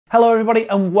Hello everybody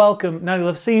and welcome. Now you'll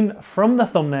have seen from the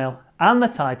thumbnail and the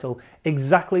title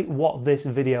exactly what this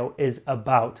video is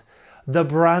about. The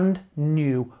brand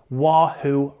new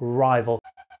Wahoo rival.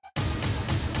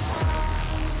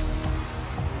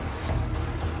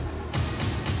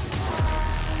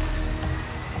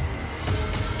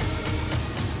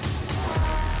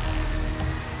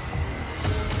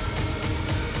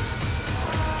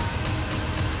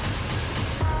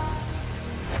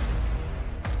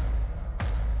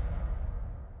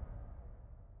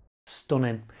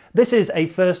 Stunning. This is a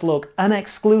first look, an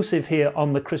exclusive here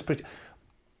on the Pritchard.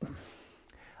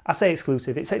 I say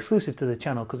exclusive, it's exclusive to the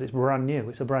channel because it's brand new,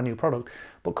 it's a brand new product.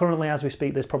 But currently as we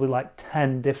speak, there's probably like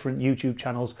 10 different YouTube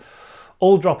channels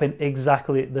all dropping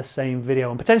exactly the same video.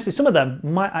 And potentially some of them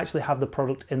might actually have the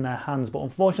product in their hands. But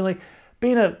unfortunately,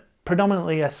 being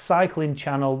predominantly a cycling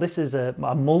channel, this is a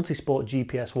multi-sport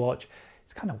GPS watch.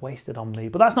 It's kind of wasted on me.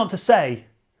 But that's not to say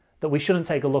that we shouldn't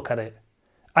take a look at it.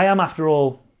 I am, after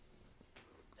all,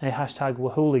 a hashtag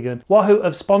Wahooligan. Wahoo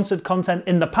have sponsored content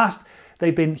in the past.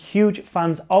 They've been huge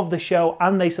fans of the show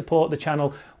and they support the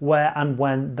channel where and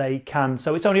when they can.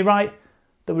 So it's only right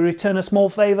that we return a small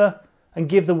favour and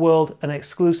give the world an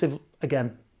exclusive,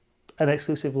 again, an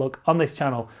exclusive look on this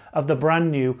channel of the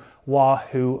brand new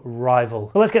Wahoo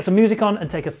rival. So let's get some music on and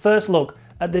take a first look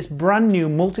at this brand new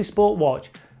multi-sport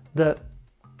watch that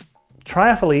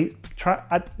triathletes,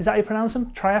 is that how you pronounce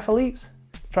them? Triathletes?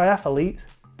 Triathletes?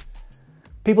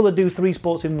 People that do 3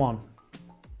 sports in one.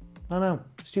 I know,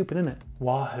 stupid, isn't it?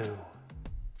 Wahoo.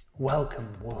 Welcome,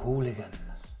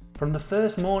 Wahooligans. From the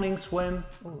first morning swim,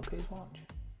 oh look at his watch,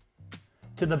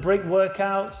 to the brick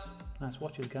workouts, nice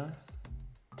watches guys,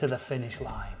 to the finish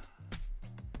line.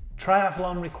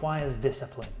 Triathlon requires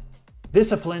discipline.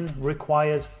 Discipline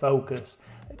requires focus.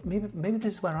 Maybe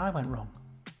this is where I went wrong.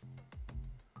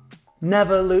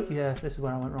 Yeah, this is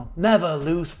where I went wrong. Never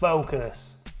lose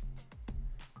focus.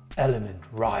 Element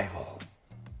rival.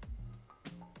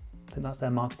 I think that's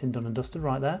their marketing done and dusted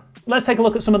right there. Let's take a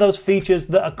look at some of those features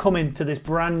that are coming to this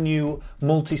brand new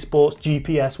multi-sports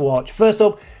GPS watch. First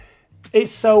up,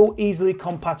 it's so easily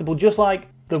compatible, just like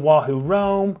the Wahoo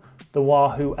Roam, the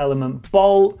Wahoo Element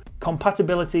Bolt.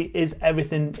 Compatibility is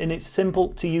everything in its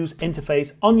simple to use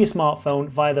interface on your smartphone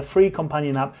via the free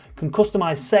companion app. Can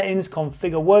customize settings,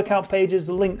 configure workout pages,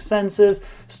 link sensors,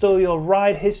 store your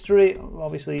ride history,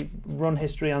 obviously run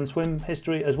history and swim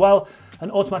history as well,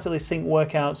 and automatically sync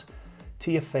workouts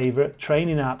to your favorite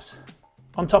training apps.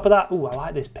 On top of that, ooh, I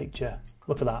like this picture.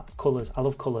 Look at that, colors, I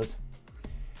love colors.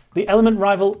 The Element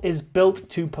Rival is built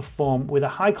to perform with a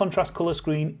high contrast color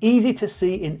screen, easy to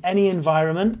see in any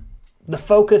environment. The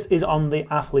focus is on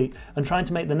the athlete and trying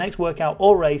to make the next workout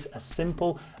or race a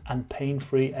simple and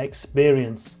pain-free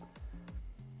experience.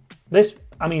 This,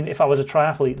 I mean, if I was a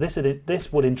triathlete,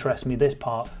 this would interest me, this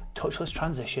part. Touchless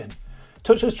transition.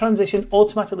 Touchless transition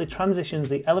automatically transitions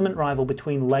the Element Rival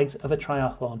between legs of a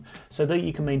triathlon so that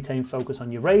you can maintain focus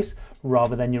on your race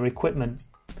rather than your equipment.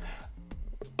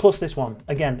 Plus this one,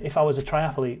 again, if I was a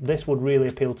triathlete, this would really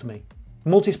appeal to me.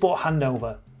 Multi-sport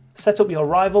handover. Set up your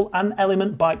rival and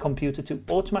Element bike computer to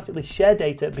automatically share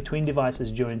data between devices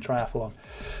during triathlon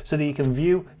so that you can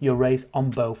view your race on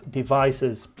both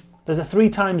devices. There's a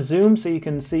 3x zoom so you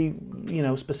can see,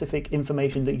 specific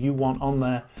information that you want on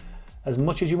there as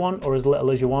much as you want or as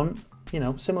little as you want,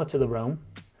 similar to the Roam.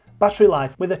 Battery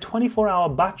life. With a 24-hour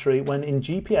battery when in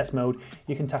GPS mode,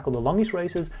 you can tackle the longest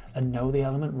races and know the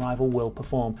Element Rival will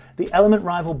perform. The Element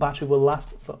Rival battery will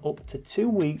last for up to 2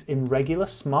 weeks in regular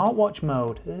smartwatch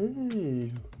mode. Ooh,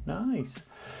 nice.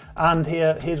 And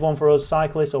here's one for us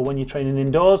cyclists or when you're training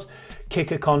indoors.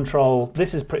 Kicker control.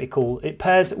 This is pretty cool. It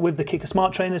pairs with the Kicker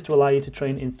Smart Trainers to allow you to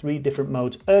train in 3 different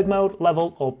modes: erg mode,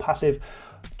 level, or passive,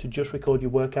 to just record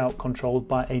your workout controlled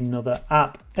by another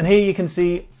app. And here you can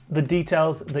see the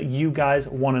details that you guys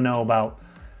want to know about.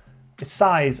 Its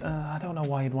size, I don't know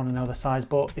why you'd want to know the size,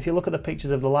 but if you look at the pictures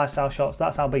of the lifestyle shots,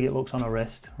 that's how big it looks on a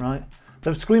wrist, right?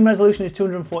 The screen resolution is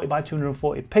 240 by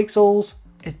 240 pixels.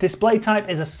 Its display type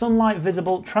is a sunlight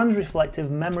visible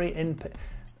trans-reflective memory input,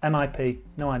 MIP,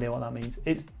 no idea what that means.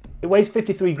 It weighs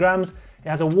 53 grams, it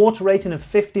has a water rating of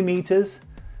 50 meters.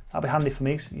 That'll be handy for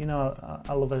me,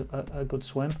 I love a good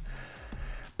swim.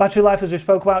 Battery life, as we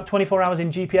spoke about, 24 hours in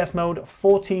GPS mode,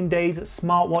 14 days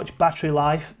smartwatch battery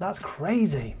life. That's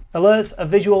crazy. Alerts are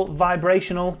visual,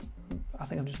 vibrational, I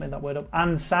think I've just made that word up,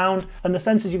 and sound. And the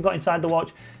sensors you've got inside the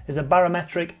watch is a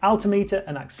barometric, altimeter,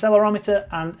 an accelerometer,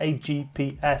 and a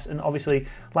GPS. And obviously,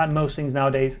 like most things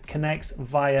nowadays, connects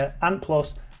via Ant+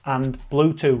 and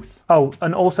Bluetooth. Oh,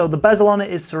 and also the bezel on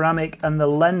it is ceramic and the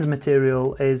lens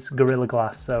material is Gorilla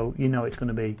Glass. So it's going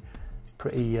to be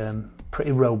pretty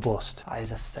pretty robust. That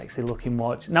is a sexy looking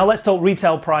watch. Now let's talk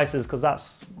retail prices, because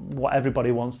that's what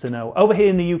everybody wants to know. Over here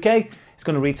in the UK, it's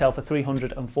going to retail for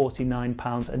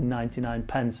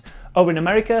 £349.99. Over in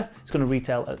America, it's going to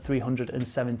retail at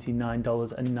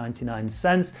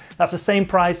 $379.99. That's the same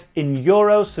price in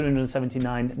euros,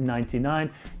 $379.99.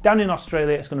 Down in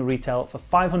Australia, it's going to retail for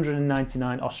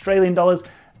 599 Australian dollars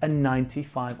and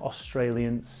 95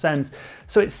 Australian cents.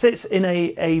 So it sits in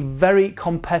a very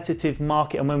competitive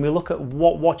market. And when we look at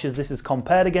what watches this is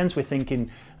compared against, we're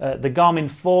thinking the Garmin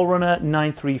Forerunner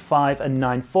 935 and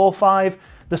 945,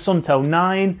 the Sunto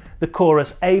 9, the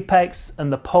Chorus Apex,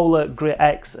 and the Polar Grit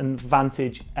X and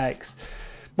Vantage X.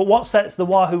 But what sets the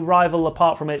Wahoo Rival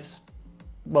apart from its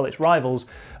rivals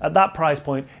at that price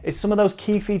point is some of those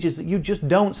key features that you just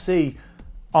don't see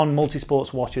on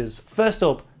Multisports watches. First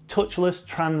up, touchless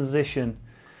transition.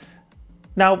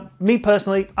 Now, me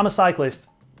personally, I'm a cyclist.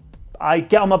 I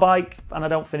get on my bike and I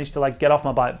don't finish till I get off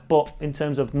my bike. But in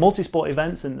terms of multi-sport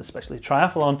events, and especially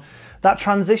triathlon, that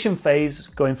transition phase,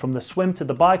 going from the swim to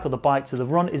the bike or the bike to the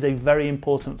run, is a very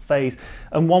important phase,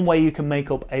 and one way you can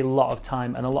make up a lot of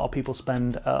time. And a lot of people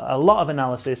spend a lot of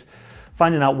analysis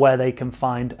finding out where they can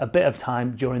find a bit of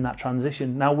time during that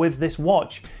transition. Now, with this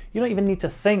watch, you don't even need to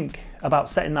think about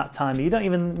setting that timer. You don't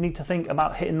even need to think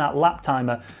about hitting that lap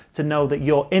timer to know that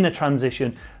you're in a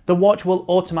transition. The watch will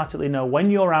automatically know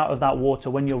when you're out of that water,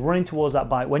 when you're running towards that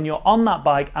bike, when you're on that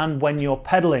bike, and when you're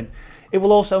pedaling. It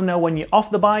will also know when you're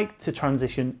off the bike to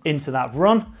transition into that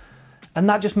run. And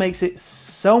that just makes it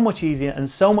so much easier and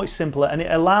so much simpler, and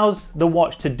it allows the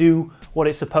watch to do what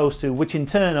it's supposed to, which in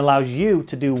turn allows you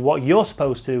to do what you're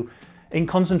supposed to in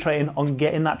concentrating on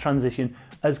getting that transition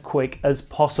as quick as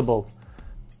possible.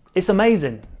 It's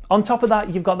amazing. On top of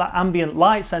that, you've got that ambient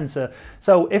light sensor.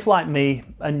 So if, like me,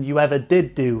 and you ever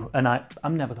did do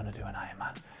I'm never going to do an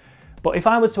Ironman, but if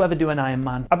I was to ever do an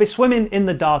Ironman, I'd be swimming in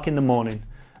the dark in the morning,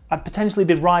 I'd potentially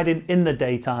be riding in the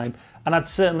daytime, and I'd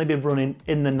certainly be running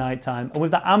in the nighttime. And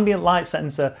with that ambient light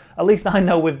sensor, at least I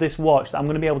know with this watch that I'm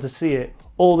going to be able to see it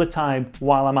all the time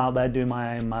while I'm out there doing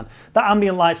my Ironman. That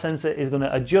ambient light sensor is going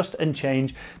to adjust and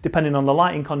change depending on the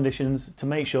lighting conditions to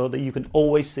make sure that you can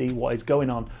always see what is going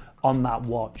on that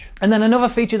watch. And then another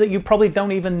feature that you probably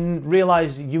don't even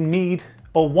realize you need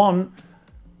or want,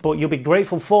 but you'll be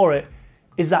grateful for it,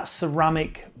 is that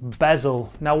ceramic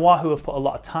bezel. Now, Wahoo have put a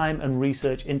lot of time and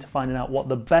research into finding out what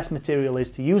the best material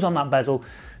is to use on that bezel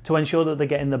to ensure that they're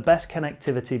getting the best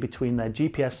connectivity between their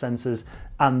GPS sensors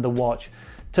and the watch.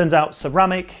 Turns out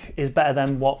ceramic is better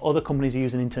than what other companies are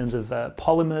using in terms of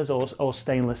polymers or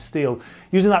stainless steel.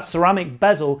 Using that ceramic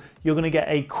bezel, you're going to get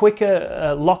a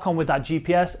quicker lock on with that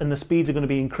GPS, and the speeds are going to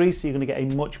be increased, so you're going to get a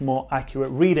much more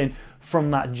accurate reading from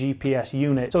that GPS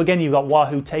unit. So again, you've got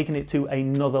Wahoo taking it to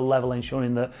another level,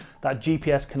 ensuring that that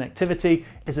GPS connectivity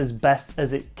is as best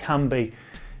as it can be.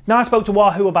 Now, I spoke to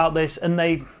Wahoo about this, and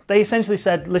they essentially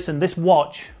said, listen, this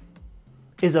watch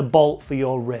is a bolt for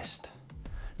your wrist.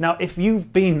 Now, if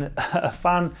you've been a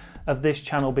fan of this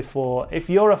channel before, if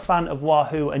you're a fan of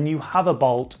Wahoo and you have a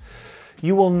Bolt,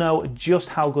 you will know just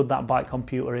how good that bike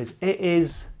computer is.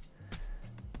 It's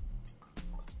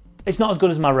not as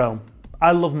good as my Roam.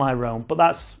 I love my Roam, but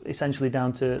that's essentially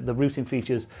down to the routing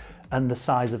features and the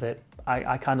size of it.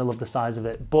 I kind of love the size of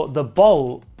it, but the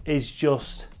Bolt is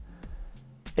just,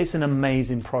 it's an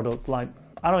amazing product. Like,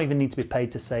 I don't even need to be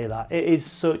paid to say that. It is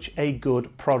such a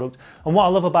good product. And what I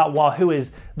love about Wahoo is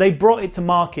they brought it to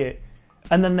market,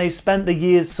 and then they spent the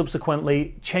years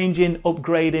subsequently changing,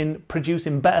 upgrading,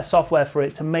 producing better software for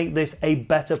it to make this a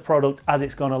better product as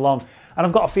it's gone along. And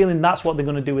I've got a feeling that's what they're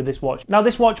going to do with this watch. Now,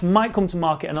 this watch might come to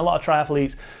market and a lot of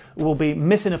triathletes will be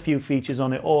missing a few features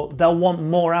on it, or they'll want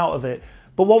more out of it.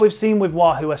 But what we've seen with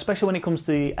Wahoo, especially when it comes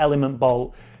to the Element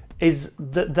Bolt, is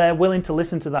that they're willing to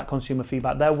listen to that consumer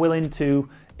feedback. They're willing to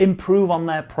improve on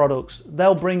their products.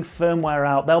 They'll bring firmware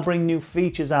out. They'll bring new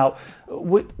features out.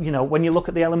 You know, when you look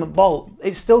at the Element Bolt,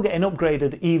 it's still getting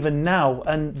upgraded even now,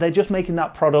 and they're just making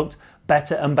that product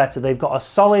better and better. They've got a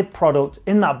solid product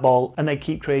in that Bolt, and they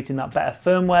keep creating that better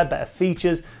firmware, better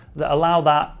features that allow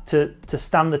that to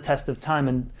stand the test of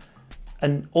time.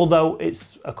 And although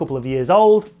it's a couple of years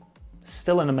old,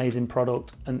 still an amazing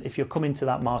product. And if you're coming to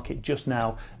that market just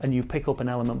now and you pick up an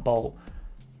Element Bolt,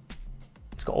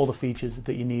 it's got all the features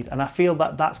that you need. And I feel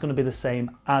that that's going to be the same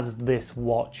as this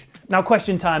watch. Now,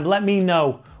 question time. Let me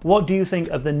know, what do you think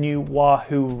of the new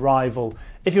Wahoo Rival?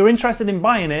 If you're interested in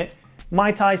buying it,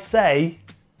 might I say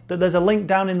that there's a link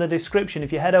down in the description.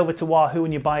 If you head over to Wahoo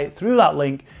and you buy it through that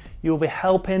link, you'll be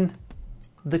helping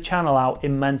the channel out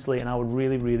immensely. And I would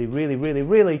really, really, really, really,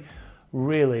 really,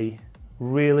 really,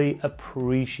 really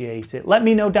appreciate it. Let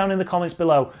me know down in the comments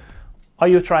below Are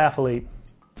you a triathlete?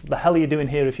 The hell are you doing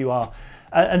here if you are?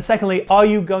 And secondly, are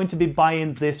you going to be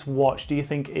buying this watch? Do you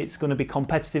think it's going to be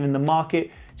competitive in the market?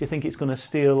 Do you think it's going to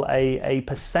steal a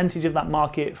percentage of that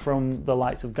market from the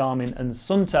likes of Garmin and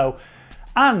Sunto?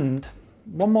 And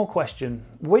one more question,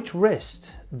 which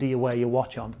wrist do you wear your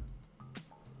watch on?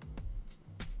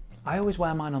 I always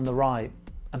wear mine on the right,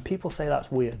 and people say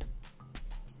that's weird.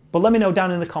 But let me know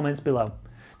down in the comments below.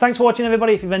 Thanks for watching,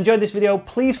 everybody. If you've enjoyed this video,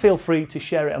 please feel free to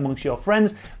share it amongst your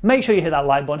friends. Make sure you hit that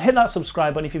like button, hit that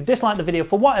subscribe button. If you've disliked the video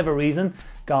for whatever reason,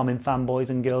 Garmin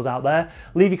fanboys and girls out there,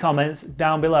 leave your comments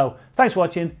down below. Thanks for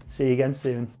watching. See you again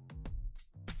soon.